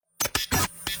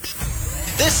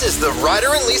This is the Ryder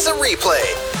and Lisa replay.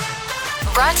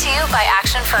 Brought to you by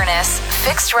Action Furnace.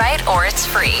 Fixed right or it's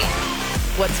free.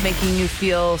 What's making you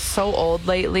feel so old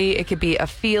lately? It could be a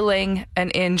feeling, an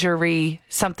injury,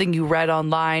 something you read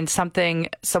online, something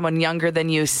someone younger than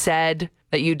you said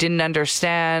that you didn't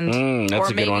understand. That's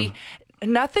or a good one.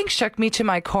 Nothing shook me to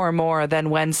my core more than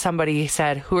when somebody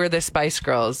said, "Who are the Spice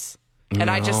Girls?" And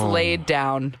I just laid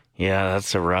down. Yeah,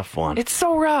 that's a rough one. It's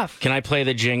so rough. Can I play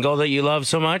the jingle that you love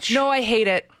so much? No, I hate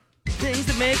it. Things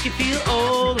that make you feel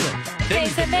old.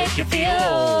 Things that make you feel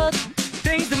old.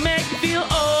 Things that make you feel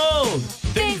old.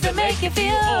 Things that make you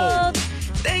feel old.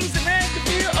 Things that make you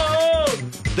feel old.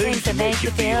 Things that make you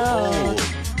feel old.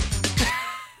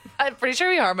 I'm pretty sure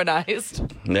we harmonized.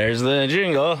 There's the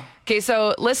jingle. Okay,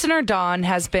 so listener Dawn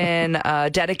has been a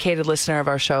dedicated listener of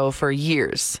our show for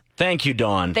years. Thank you,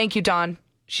 Dawn. Thank you, Dawn.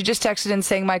 She just texted in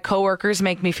saying, my coworkers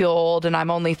make me feel old and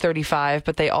I'm only 35,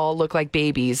 but they all look like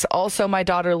babies. Also, my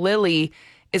daughter Lily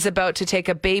is about to take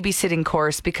a babysitting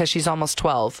course because she's almost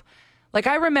 12. Like,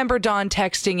 I remember Dawn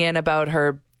texting in about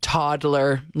her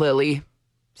toddler, Lily.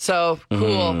 So,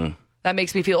 cool. That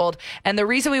makes me feel old. And the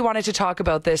reason we wanted to talk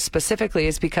about this specifically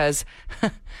is because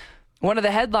one of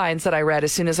the headlines that I read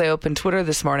as soon as I opened Twitter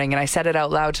this morning, and I said it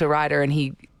out loud to Ryder, and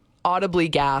he audibly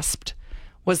gasped,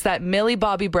 was that Millie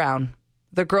Bobby Brown,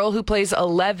 the girl who plays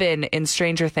 11 in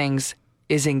Stranger Things,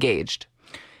 is engaged.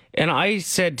 And I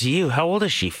said to you, how old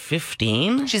is she?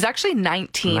 15? She's actually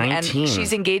 19, 19. and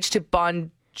she's engaged to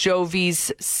Bon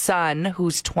Jovi's son,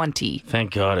 who's 20.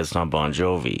 Thank God it's not Bon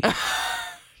Jovi.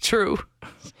 True.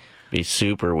 Be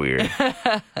super weird.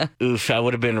 Oof, I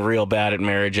would have been real bad at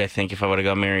marriage, I think, if I would have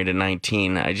got married at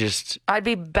 19. I'd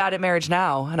be bad at marriage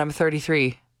now, and I'm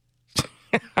 33.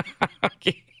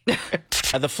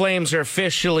 The Flames are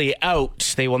officially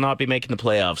out. They will not be making the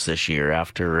playoffs this year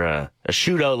after a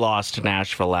shootout loss to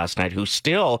Nashville last night, who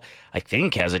still, I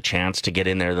think, has a chance to get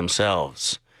in there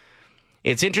themselves.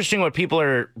 It's interesting what people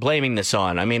are blaming this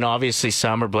on. I mean, obviously,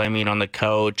 some are blaming it on the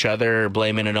coach, others are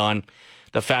blaming it on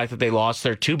the fact that they lost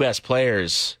their two best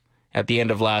players at the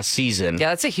end of last season. Yeah,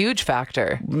 that's a huge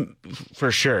factor.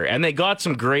 For sure. And they got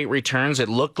some great returns, it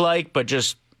looked like, but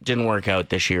just didn't work out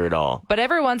this year at all. But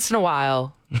every once in a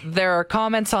while, there are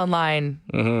comments online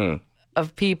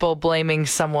of people blaming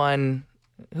someone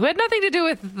who had nothing to do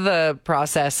with the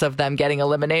process of them getting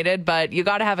eliminated, but you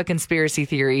got to have a conspiracy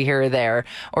theory here or there,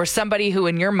 or somebody who,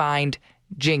 in your mind,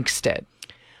 jinxed it.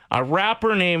 A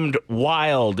rapper named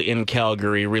Wild in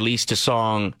Calgary released a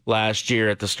song last year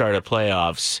at the start of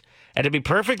playoffs. And to be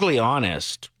perfectly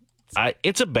honest,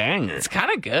 it's a banger. It's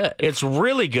kind of good. It's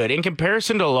really good. In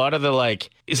comparison to a lot of the,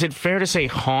 is it fair to say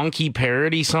honky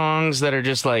parody songs that are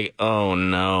just like, oh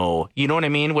no. You know what I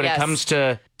mean? When it comes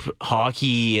to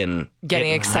hockey and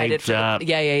getting excited hyped up.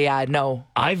 Yeah. No.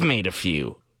 I've made a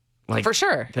few. For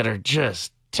sure. That are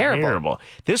just terrible.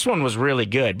 This one was really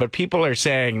good, but people are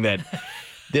saying that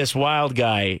this Wild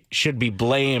guy should be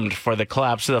blamed for the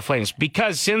collapse of the Flames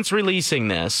because since releasing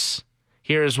this,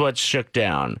 here's what's shook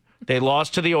down. They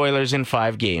lost to the Oilers in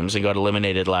 5 games and got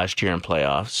eliminated last year in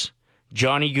playoffs.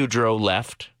 Johnny Gaudreau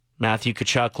left. Matthew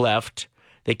Tkachuk left.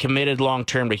 They committed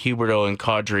long-term to Huberdeau and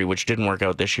Kadri, which didn't work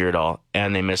out this year at all,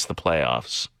 and they missed the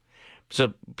playoffs.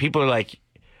 So people are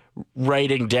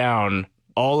writing down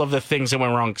all of the things that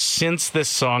went wrong since this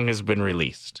song has been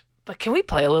released. But can we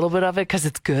play a little bit of it? Because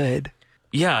it's good.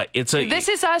 Yeah, This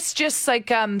is us just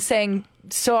saying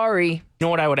sorry. You know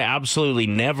what I would absolutely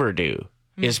never do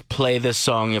is play this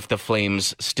song if the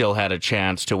Flames still had a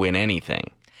chance to win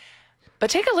anything. But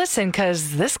take a listen,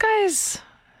 because this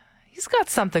he's got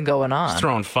something going on. He's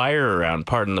throwing fire around,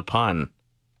 pardon the pun.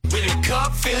 Win a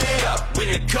cup, fill it up. Win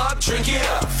a cup, drink it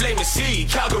up. Flame and sea,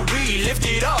 Calgary, lift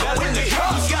it up. Win the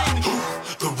cup.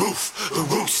 The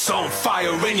roof's on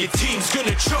fire, and your team's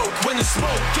gonna choke when the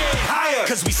smoke get higher.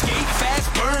 Cause we skate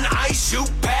fast, burn ice, shoot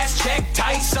past, check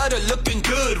tight, Sutter looking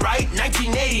good, right?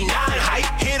 1989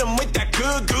 hype, hit them with that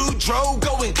good Gaudreau,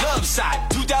 going club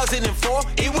side. 2004,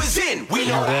 it was in. We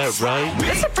know that, right?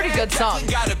 That's a pretty good song.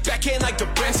 Got a backhand like the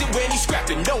Branson when he's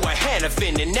scrapping. Noah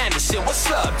Hannafin and Anderson, what's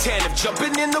up? Tanev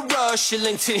jumping in the rush.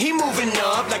 Shillington, he moving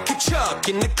up like a Chuck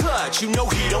in the clutch. You know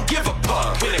he don't give a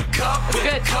fuck. Win a cup, win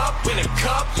a cup, win a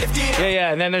cup, lift it up.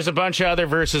 Yeah, and then there's a bunch of other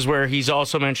verses where he's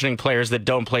also mentioning players that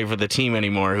don't play for the team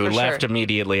anymore who left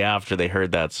immediately after they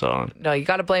heard that song. No, you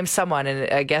got to blame someone,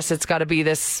 and I guess it's got to be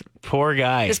this poor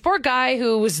guy. This poor guy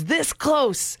who was this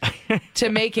close to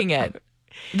making it.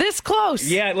 This close.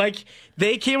 Yeah,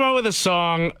 they came out with a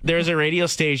song. There's a radio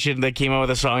station that came out with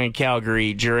a song in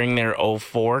Calgary during their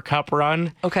 04 Cup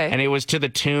run. Okay. And it was to the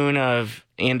tune of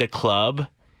Into Club.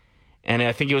 And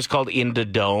I think it was called Into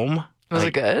Dome. Was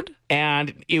it good?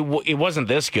 And it wasn't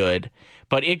this good,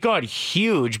 but it got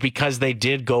huge because they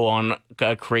did go on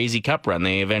a crazy cup run.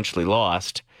 They eventually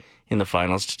lost in the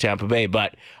finals to Tampa Bay.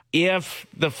 But if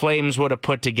the Flames would have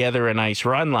put together a nice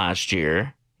run last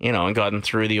year, and gotten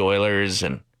through the Oilers,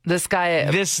 and this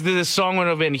guy, this song would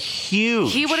have been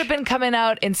huge. He would have been coming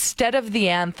out instead of the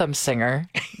anthem singer.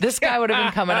 This guy would have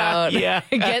been coming out,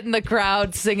 getting the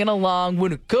crowd singing along.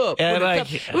 Win a cup. Win a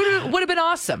cup. Would have been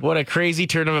awesome. What a crazy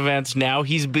turn of events. Now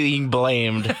he's being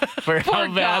blamed for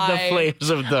how bad the Flames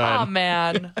have done. Oh,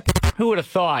 man. Who would have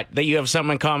thought that you have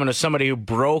something in common with somebody who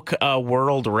broke a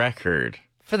world record?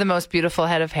 For the most beautiful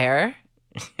head of hair?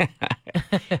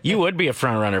 You would be a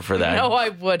front runner for that. No, I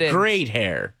wouldn't. Great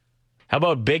hair. How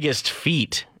about biggest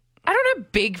feet? I don't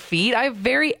have big feet. I have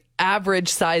very average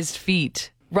sized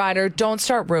feet. Ryder, don't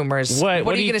start rumors. What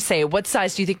are you going to say? What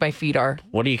size do you think my feet are?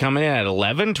 What are you coming in at,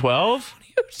 11, 12? What are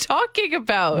you talking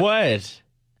about? What?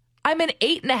 I'm an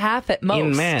 8.5 at most.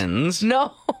 In men's?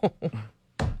 No.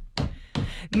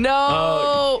 No.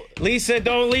 Oh, Lisa,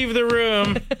 don't leave the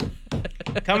room.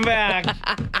 Come back.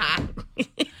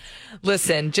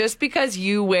 Listen, just because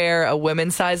you wear a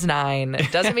women's size 9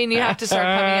 doesn't mean you have to start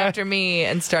coming after me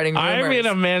and starting rumors. I'm in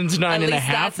a men's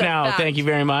 9.5 now. Thank you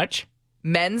very much.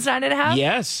 Men's 9.5?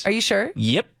 Yes. Are you sure?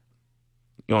 Yep.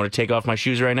 You want to take off my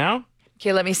shoes right now?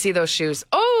 Okay, let me see those shoes.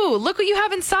 Oh, look what you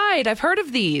have inside. I've heard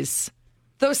of these.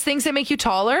 Those things that make you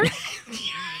taller?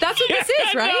 That's what this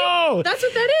is, right? No. That's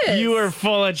what that is. You are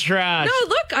full of trash. No,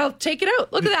 look, I'll take it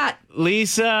out. Look at that.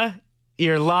 Lisa,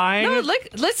 you're lying. No, look,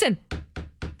 listen.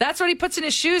 That's what he puts in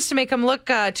his shoes to make him look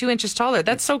 2 inches taller.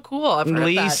 That's so cool. I've heard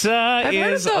Lisa of that.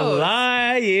 is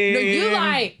lying. No, you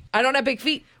lie. I don't have big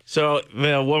feet. So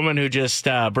the woman who just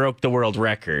broke the world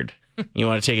record, you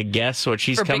want to take a guess what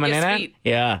she's For coming in biggest at? feet.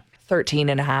 Yeah.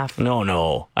 13.5.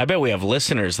 No. I bet we have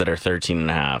listeners that are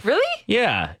 13.5. Really?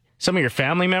 Yeah. Some of your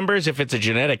family members, if it's a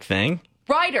genetic thing.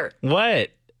 Ryder.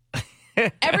 What?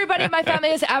 Everybody in my family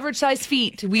has average sized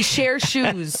feet. We share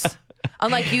shoes.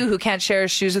 Unlike you, who can't share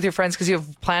shoes with your friends because you have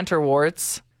plantar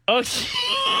warts. Oh,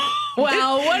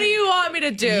 Well, what do you want me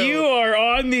to do? you are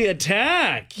on the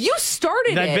attack. You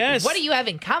started The it. best. What do you have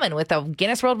in common with the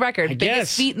Guinness World Record? Biggest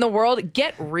guess. feet in the world?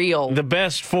 Get real. The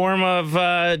best form of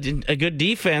a good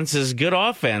defense is good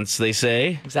offense, they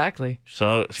say. Exactly.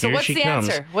 So here what's she the comes.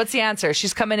 answer? What's the answer?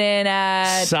 She's coming in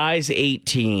at... Size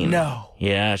 18. No.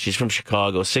 Yeah, she's from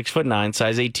Chicago. 6'9",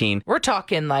 size 18. We're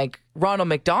talking like Ronald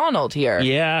McDonald here.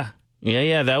 Yeah.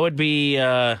 That would be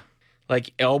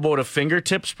like elbow to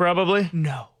fingertips, probably.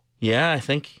 No. Yeah, I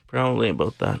think probably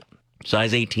about that.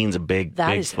 Size 18 is a big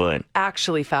is foot.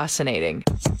 actually fascinating.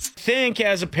 I think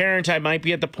as a parent, I might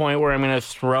be at the point where I'm going to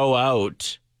throw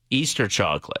out Easter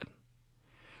chocolate.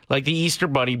 Like the Easter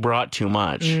Bunny brought too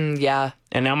much. Yeah.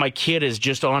 And now my kid is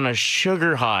just on a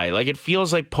sugar high. Like it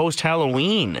feels like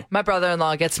post-Halloween. My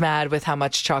brother-in-law gets mad with how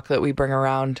much chocolate we bring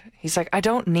around. He's like, I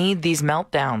don't need these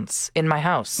meltdowns in my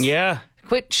house. Yeah.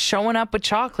 Quit showing up with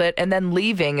chocolate and then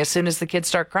leaving as soon as the kids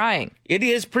start crying. It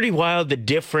is pretty wild, the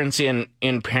difference in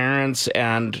parents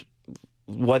and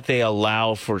what they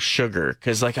allow for sugar.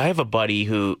 Because, like, I have a buddy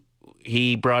who,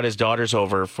 he brought his daughters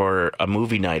over for a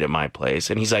movie night at my place.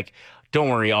 And he's like, don't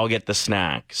worry, I'll get the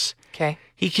snacks. Okay.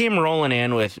 He came rolling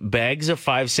in with bags of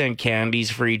 5-cent candies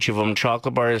for each of them,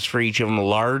 chocolate bars for each of them,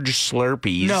 large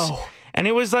Slurpees. No. And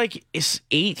it was like, it's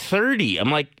 8:30.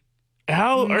 I'm like,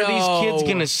 how are these kids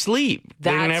going to sleep?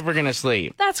 They're never going to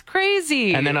sleep. That's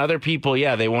crazy. And then other people,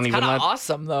 they won't even let...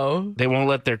 awesome, though. They won't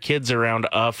let their kids around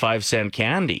a 5-cent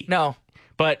candy. No.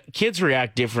 But kids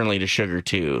react differently to sugar,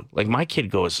 too. Like, my kid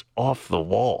goes off the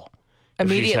wall.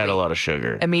 Immediately. If she's had a lot of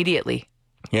sugar. Immediately.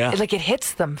 Yeah. Like, it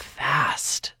hits them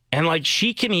fast. And, like,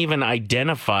 she can even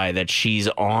identify that she's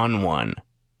on one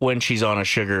when she's on a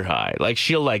sugar high. Like,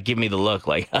 she'll, like, give me the look,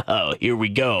 like, oh, here we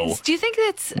go. Do you think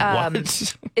that's...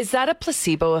 What? Is that a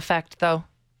placebo effect, though?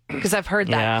 Because I've heard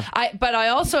that. Yeah. But I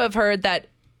also have heard that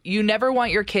you never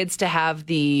want your kids to have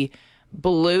the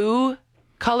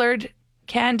blue-colored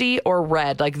candy or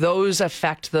red. Like, those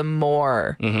affect them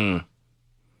more. Mm-hmm.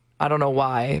 I don't know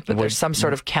why, but there's some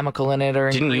sort of chemical in it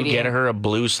or Didn't ingredient. you get her a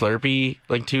blue Slurpee,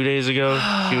 like, 2 days ago?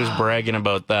 She was bragging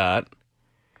about that.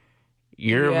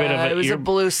 You're a bit of a... It was a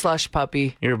blue slush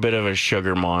puppy. You're a bit of a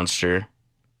sugar monster.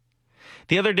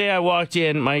 The other day I walked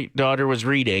in, my daughter was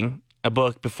reading a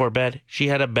book before bed. She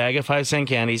had a bag of 5-cent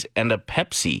candies and a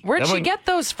Pepsi. Where'd I'm she like, get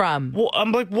those from? Well,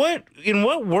 I'm like, what? In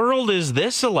what world is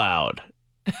this allowed?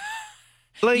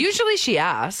 Like, Usually she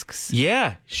asks.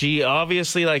 yeah, she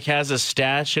obviously like has a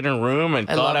stash in her room and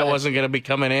thought love I it. wasn't going to be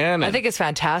coming in. I think it's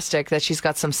fantastic that she's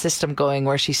got some system going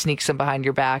where she sneaks them behind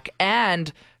your back.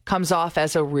 And comes off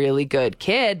as a really good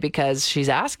kid because she's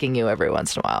asking you every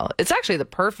once in a while. It's actually the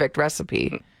perfect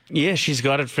recipe. Yeah, she's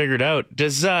got it figured out.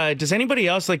 Does anybody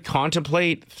else like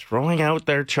contemplate throwing out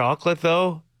their chocolate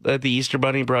though that the Easter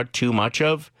Bunny brought too much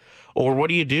of, or what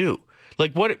do you do?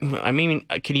 Like what? I mean,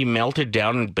 can you melt it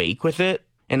down and bake with it?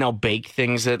 And I'll bake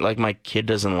things that like my kid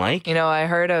doesn't like. You know, I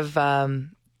heard of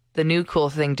the new cool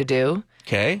thing to do.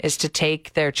 Okay, is to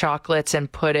take their chocolates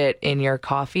and put it in your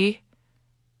coffee,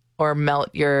 or melt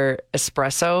your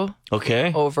espresso.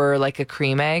 Okay, over like a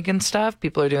cream egg and stuff.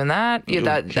 People are doing that.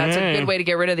 Yeah, that's a good way to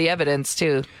get rid of the evidence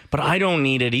too. But I don't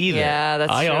need it either. Yeah,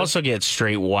 that's I true. also get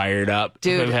straight wired up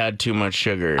Dude, if I've had too much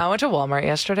sugar. I went to Walmart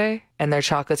yesterday and their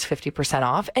chocolate's 50%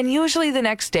 off. And usually the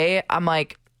next day I'm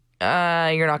like,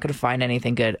 you're not going to find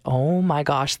anything good. Oh my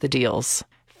gosh, the deals.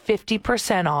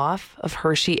 50% off of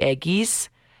Hershey Eggies.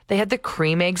 They had the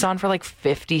cream eggs on for like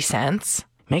 50 cents.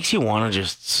 Makes you want to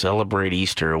just celebrate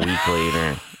Easter a week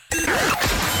later.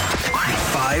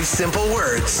 5 simple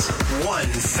words,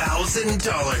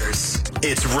 $1,000.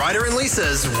 It's Ryder and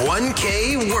Lisa's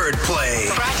 1K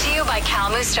wordplay. Brought to you by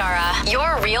Cal Mustara,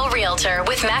 your real realtor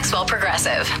with Maxwell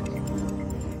Progressive.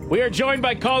 We are joined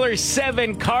by caller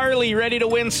 7, Carly, ready to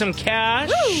win some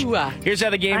cash. Woo! Here's how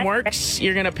the game works.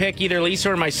 You're going to pick either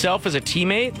Lisa or myself as a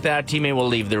teammate. That teammate will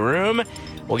leave the room.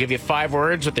 We'll give you 5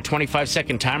 words with the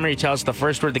 25-second timer. You tell us the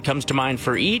first word that comes to mind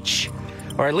for each.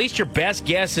 Or at least your best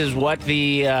guess is what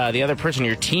the other person,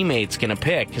 your teammate's going to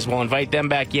pick. Because we'll invite them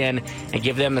back in and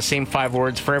give them the same 5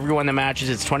 words. For everyone that matches,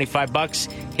 it's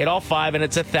 $25. Hit all 5 and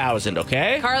it's $1,000,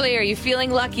 okay? Carly, are you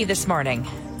feeling lucky this morning?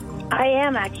 I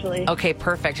am, actually. Okay,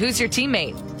 perfect. Who's your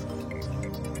teammate?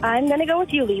 I'm going to go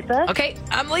with you, Lisa. Okay,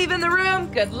 I'm leaving the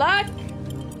room. Good luck.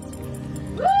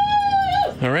 Woo!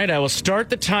 All right, I will start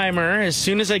the timer as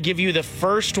soon as I give you the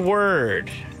first word.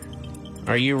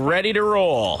 Are you ready to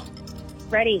roll?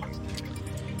 Ready.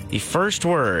 The first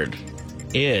word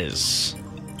is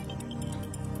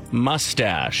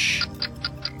mustache,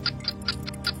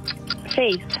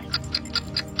 Face.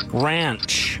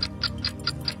 ranch,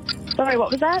 Sorry,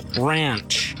 what was that?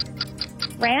 ranch,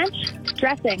 Ranch.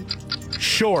 Dressing.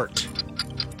 short,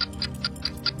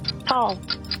 Tall.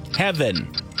 heaven,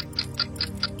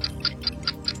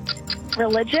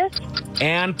 Religious.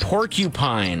 and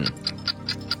porcupine.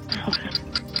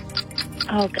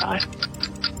 Oh, God.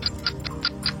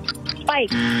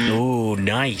 Spike. Ooh,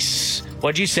 nice.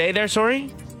 What'd you say there,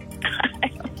 sorry?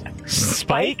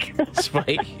 Spike?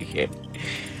 Spike. Okay.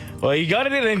 Well, you got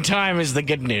it in time is the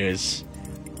good news.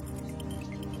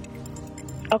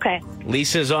 Okay.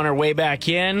 Lisa's on her way back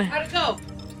in. How'd it go?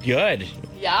 Good.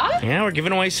 Yeah? Yeah, we're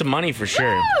giving away some money for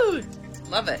sure. Woo!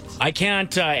 Love it. I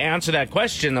can't answer that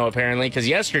question, though, apparently, because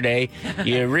yesterday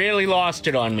you really lost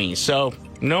it on me. So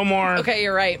no more. Okay,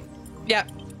 you're right. Yeah,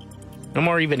 No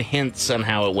more even hints on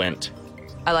how it went.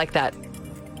 I like that.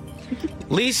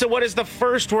 Lisa, what is the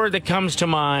first word that comes to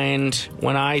mind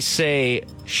when I say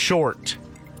short?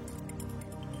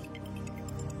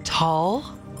 Tall.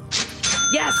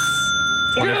 Yes.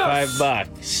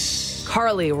 $25.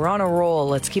 Carly, we're on a roll.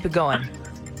 Let's keep it going.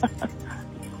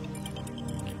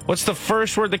 What's the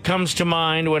first word that comes to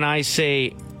mind when I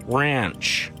say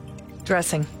ranch?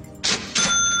 Dressing.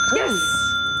 Yes.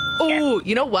 Oh,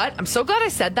 you know what? I'm so glad I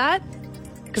said that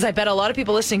because I bet a lot of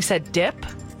people listening said dip.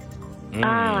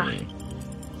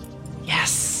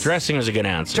 Yes. Dressing was a good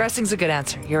answer. Dressing's a good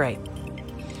answer. You're right.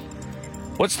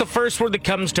 What's the first word that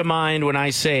comes to mind when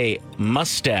I say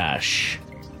mustache?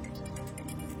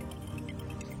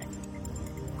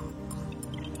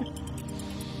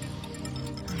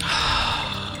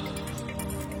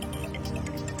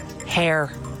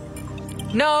 Hair.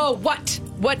 No, what?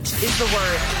 What is the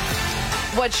word?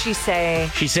 What'd she say?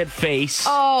 She said face.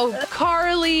 Oh,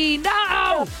 Carly,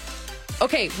 no!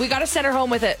 Okay, we got to send her home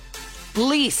with at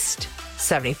least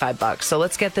 $75. So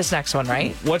let's get this next one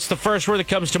right. What's the first word that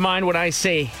comes to mind when I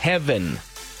say heaven?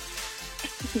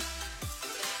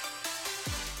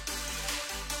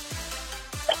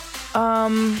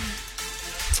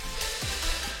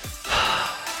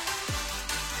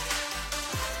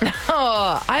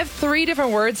 Oh, I have 3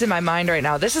 different words in my mind right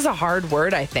now. This is a hard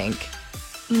word, I think.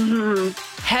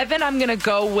 Heaven, I'm going to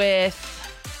go with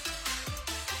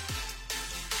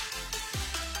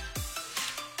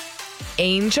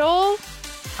angel.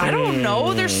 I don't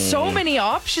know. There's so many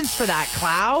options for that.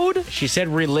 Cloud. She said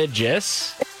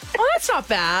religious. Oh, that's not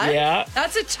bad. Yeah.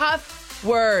 That's a tough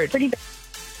word. Pretty.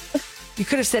 You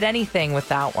could have said anything with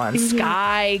that one.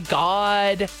 Sky,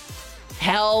 God,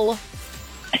 hell.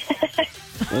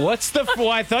 What's the... Well,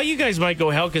 I thought you guys might go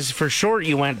hell because for short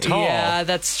you went tall. Yeah,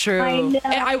 that's true. I know.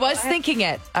 I was thinking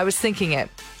it.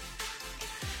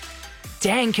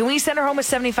 Dang, can we send her home with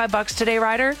 $75 today,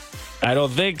 Ryder? I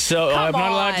don't think so. I'm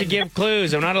not allowed to on. give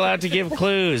clues. I'm not allowed to give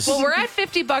clues. Well, we're at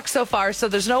 $50 so far, so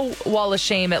there's no wall of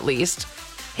shame at least.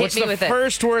 Hit What's me the with it.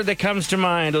 first word that comes to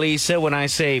mind, Lisa, when I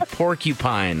say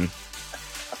porcupine?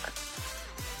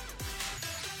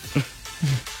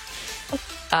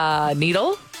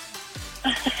 Needle?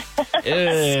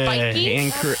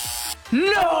 Spiky?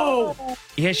 No!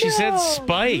 Yeah, she said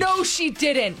spike. No, she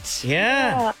didn't.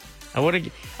 Yeah. I would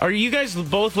have. Are you guys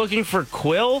both looking for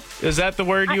quill? Is that the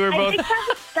word you were I both? think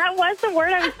that was the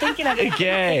word I was thinking of.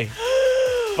 Okay.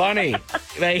 Funny.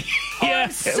 Like, yeah.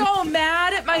 I'm so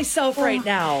mad at myself right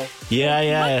now.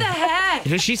 Yeah. What the heck?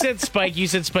 If she said spike, you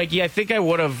said spiky. I think I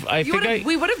would have.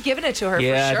 We would have given it to her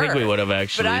Yeah, for sure. I think we would have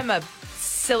actually. But I'm a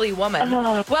silly woman.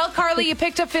 Well, Carly, you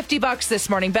picked up $50 this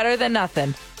morning. Better than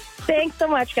nothing. Thanks so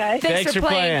much, guys. Thanks for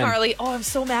playing, Carly. Oh, I'm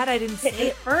so mad I didn't say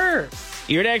it first.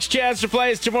 Your next chance to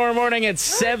play is tomorrow morning at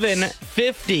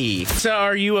 7:50. So,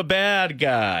 Are You a Bad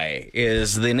Guy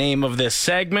is the name of this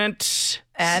segment.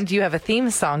 And you have a theme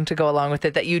song to go along with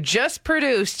it that you just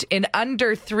produced in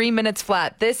under 3 minutes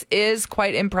flat. This is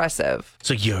quite impressive.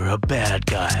 So you're a bad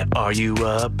guy. Are you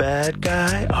a bad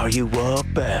guy? Are you a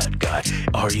bad guy?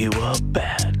 Are you a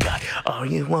bad guy? Are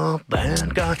you a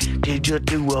bad guy? Did you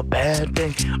do a bad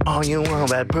thing? Are you a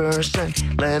bad person?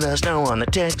 Let us know on the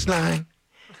text line.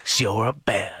 'Cause you're a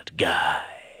bad guy.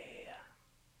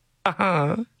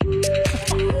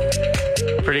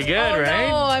 Pretty good, right?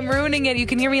 No, I'm ruining it. You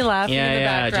can hear me laughing in the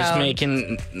background. Just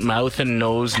making mouth and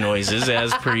nose noises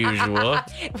as per usual.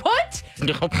 What?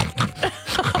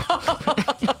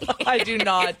 I do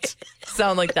not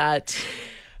sound like that.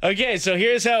 Okay, so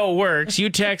here's how it works.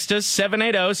 You text us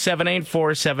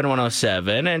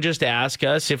 780-784-7107 and just ask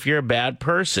us if you're a bad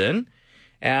person.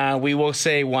 We will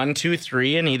say 1, 2,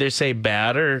 3 and either say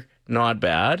bad or not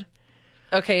bad.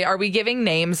 Okay, are we giving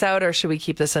names out or should we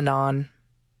keep this anon?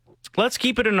 Let's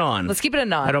keep it anon. Let's keep it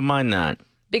anon. I don't mind that.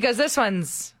 Because this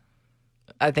one's,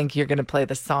 I think you're going to play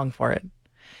the song for it.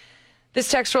 This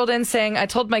text rolled in saying, I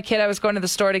told my kid I was going to the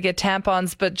store to get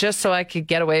tampons, but just so I could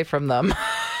get away from them.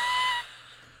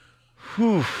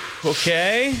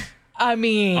 Okay. I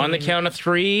mean. On the count of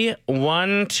 3,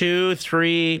 1, 2,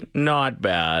 3, not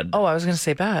bad. Oh, I was going to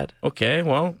say bad. Okay,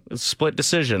 well, it's a split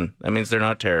decision. That means they're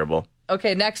not terrible.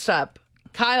 Okay, next up.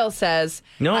 Kyle says,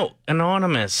 No,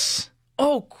 anonymous.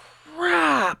 oh,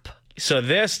 crap. So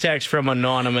this text from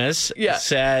Anonymous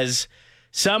says,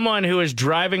 someone who was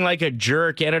driving like a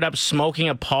jerk ended up smoking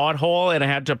a pothole and I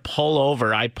had to pull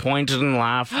over. I pointed and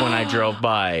laughed when I drove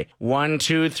by. 1,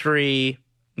 2, 3,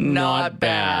 not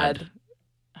bad.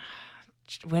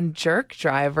 When jerk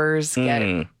drivers get Are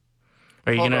you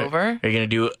pulled gonna over? Are you gonna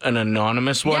do an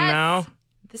anonymous one Yes. now?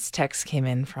 This text came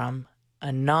in from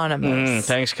Anonymous.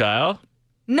 Thanks, Kyle.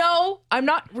 No, I'm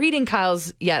not reading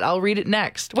Kyle's yet. I'll read it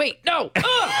next. Wait, no.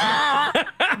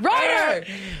 Ryder!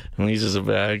 Lisa's a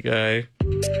bad guy.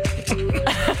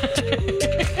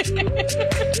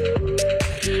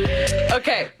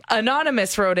 Okay,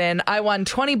 Anonymous wrote in, I won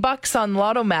 $20 on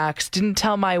Lotto Max, didn't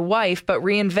tell my wife, but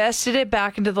reinvested it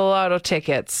back into the lotto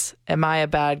tickets. Am I a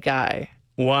bad guy?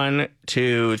 1,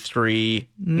 2, 3,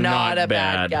 Not a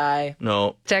bad guy.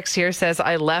 No. Text here says,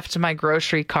 I left my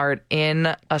grocery cart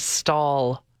in a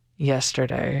stall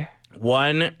yesterday.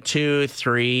 1, 2,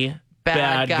 3,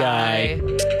 Bad guy.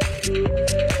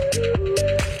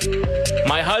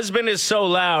 My husband is so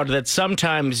loud that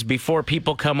sometimes before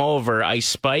people come over, I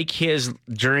spike his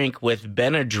drink with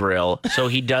Benadryl so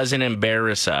he doesn't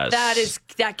embarrass us.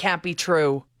 That can't be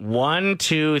true. 1,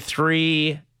 2,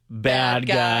 3, bad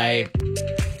guy.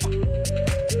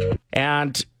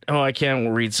 And, I can't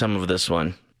read some of this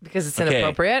one. Because it's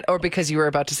inappropriate or because you were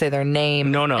about to say their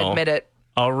name? No. Admit it.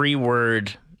 I'll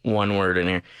reword one word in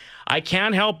here. I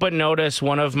can't help but notice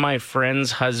one of my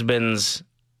friend's husband's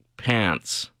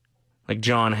pants, like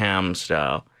John Hamm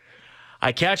style.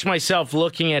 I catch myself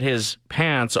looking at his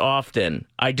pants often.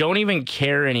 I don't even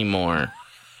care anymore.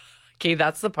 Okay,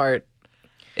 that's the part.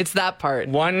 It's that part.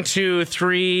 1, 2,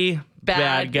 3,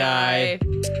 bad guy.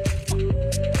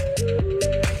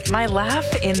 My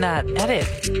laugh in that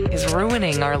edit is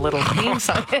ruining our little theme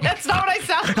song. That's not what I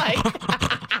sound like.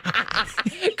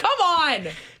 Come on.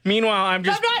 Meanwhile, I'm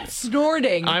not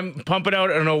snorting. I'm pumping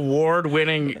out an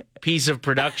award-winning piece of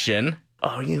production.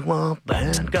 Are you a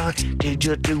bad guy? Did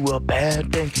you do a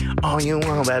bad thing? Are you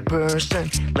a bad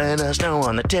person? Let us know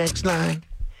on the text line.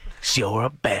 'Cause you're a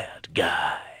bad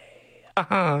guy.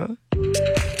 Oh,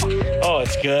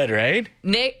 it's good, right?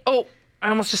 Nick. Oh, I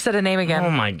almost just said a name again.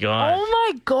 Oh, my God. Oh,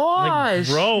 my gosh.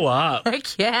 Grow up. I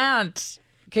can't.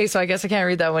 Okay, so I guess I can't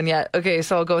read that one yet. Okay,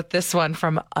 so I'll go with this one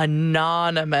from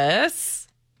Anonymous.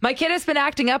 My kid has been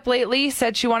acting up lately,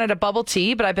 said she wanted a bubble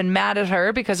tea, but I've been mad at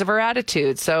her because of her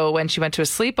attitude. So when she went to a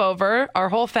sleepover, our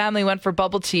whole family went for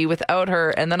bubble tea without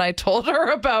her, and then I told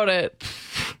her about it.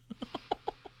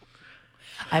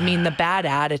 I mean, the bad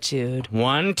attitude.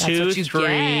 1, 2,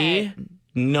 3.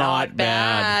 Not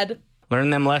bad.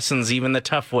 Learn them lessons, even the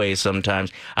tough ways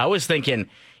sometimes. I was thinking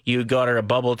you got her a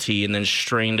bubble tea and then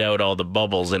strained out all the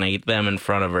bubbles and ate them in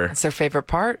front of her. That's their favorite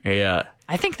part? Yeah.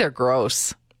 I think they're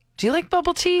gross. Do you like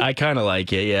bubble tea? I kind of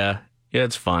like it, yeah. Yeah,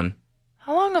 it's fun.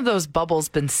 How long have those bubbles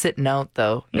been sitting out,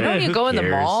 though? You know when you go in the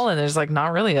mall and there's like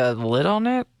not really a lid on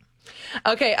it?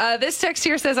 Okay, this text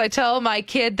here says, I tell my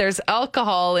kid there's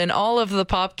alcohol in all of the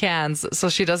pop cans, so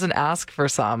she doesn't ask for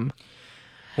some.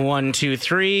 1, 2,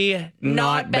 3.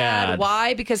 Not bad.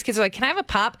 Why? Because kids are like, can I have a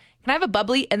pop? Can I have a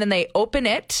bubbly? And then they open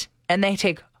it and they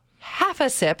take half a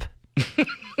sip.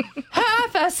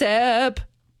 Half a sip.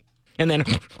 And then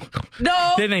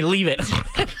then they leave it.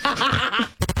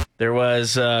 There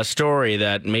was a story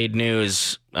that made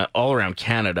news all around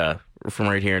Canada from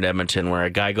right here in Edmonton where a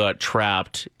guy got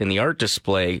trapped in the art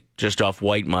display just off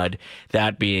White Mud,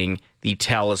 that being the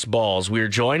Talus balls. We're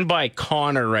joined by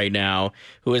Connor right now,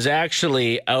 who is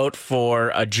actually out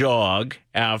for a jog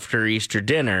after Easter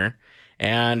dinner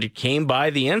and came by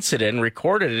the incident and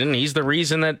recorded it, and he's the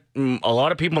reason that a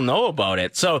lot of people know about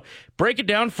it. So break it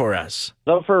down for us.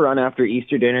 I was out for a run after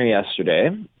Easter dinner yesterday,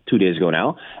 2 days ago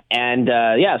now. And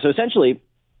so essentially,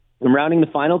 I'm rounding the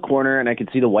final corner, and I can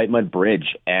see the White Mud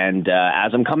Bridge. And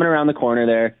as I'm coming around the corner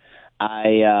there,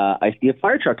 I see a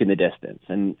fire truck in the distance.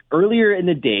 And earlier in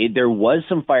the day, there was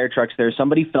some fire trucks there.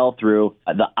 Somebody fell through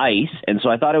the ice, and so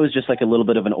I thought it was just like a little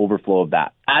bit of an overflow of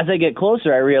that. As I get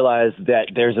closer, I realize that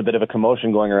there's a bit of a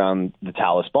commotion going around the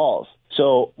Talus balls.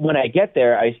 So when I get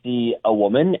there, I see a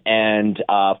woman and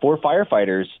 4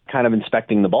 firefighters kind of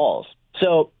inspecting the balls.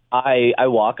 So I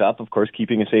walk up, of course,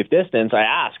 keeping a safe distance.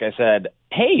 I said,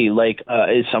 hey,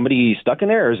 is somebody stuck in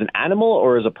there? Or is an animal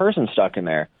or is a person stuck in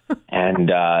there? And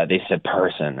they said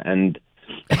person. And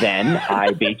then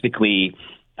I basically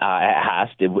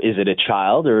asked, is it a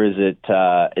child or is it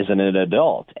an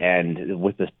adult? And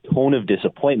with the tone of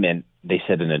disappointment, they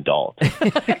said an adult.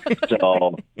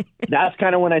 So that's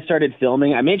kind of when I started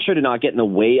filming. I made sure to not get in the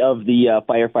way of the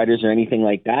firefighters or anything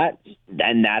like that.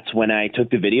 And that's when I took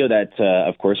the video that,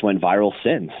 of course, went viral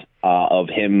since of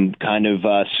him kind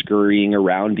of scurrying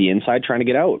around the inside trying to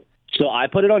get out. So I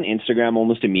put it on Instagram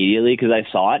almost immediately because I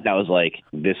saw it and I was like,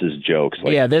 this is jokes.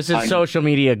 Like, this is social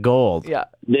media gold. Yeah.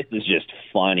 This is just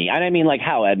funny. And I mean, like,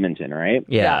 how Edmonton, right?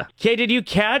 Yeah. Okay, did you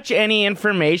catch any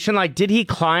information? Like, did he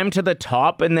climb to the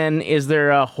top and then is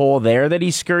there a hole there that he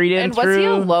scurried in through? And was he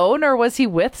alone or was he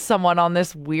with someone on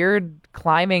this weird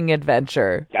climbing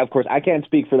adventure? Of course, I can't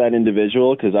speak for that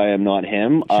individual because I am not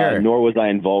him, Sure. Nor was I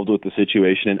involved with the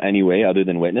situation in any way other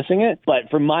than witnessing it. But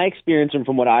from my experience and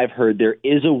from what I've heard, there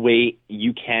is a way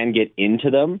you can get into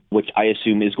them, which I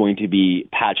assume is going to be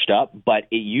patched up, but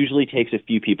it usually takes a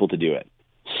few people to do it.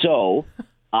 So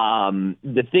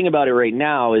the thing about it right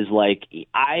now is like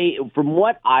from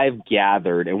what I've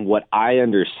gathered and what I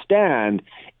understand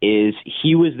is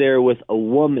he was there with a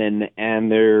woman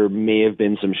and there may have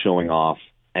been some showing off.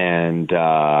 And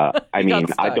I mean,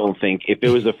 I don't think if it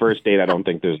was the first date, I don't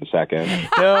think there's a second.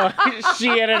 No, she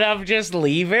ended up just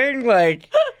leaving? Like,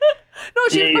 No,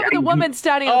 she was with the woman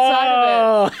standing outside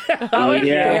of it. How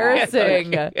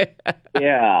embarrassing.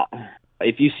 Yeah.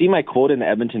 If you see my quote in the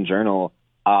Edmonton Journal,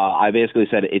 I basically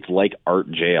said it's like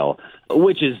art jail,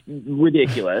 which is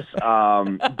ridiculous.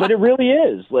 But it really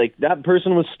is. Like, that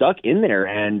person was stuck in there.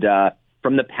 And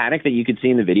from the panic that you could see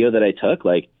in the video that I took,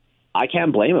 like, I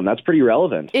can't blame him. That's pretty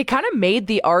relevant. It kind of made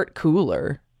the art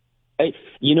cooler.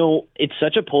 It's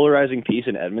such a polarizing piece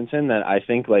in Edmonton that I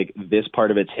think like this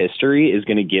part of its history is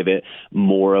going to give it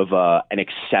more of an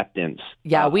acceptance.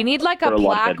 Yeah, we need like a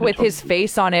plaque with his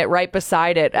face on it right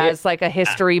beside it as like a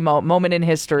history moment in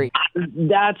history.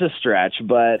 That's a stretch,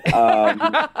 but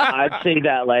I'd say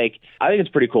that I think it's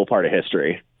a pretty cool part of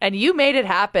history. And you made it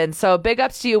happen. So big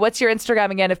ups to you. What's your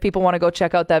Instagram again if people want to go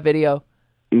check out that video?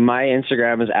 My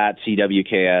Instagram is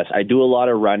 @CWKS. I do a lot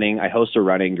of running. I host a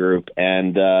running group.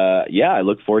 And, I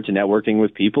look forward to networking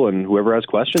with people and whoever has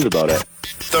questions about it.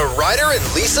 The Ryder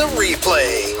and Lisa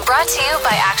replay. Brought to you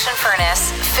by Action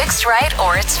Furnace. Fixed right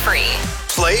or it's free.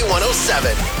 Play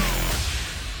 107.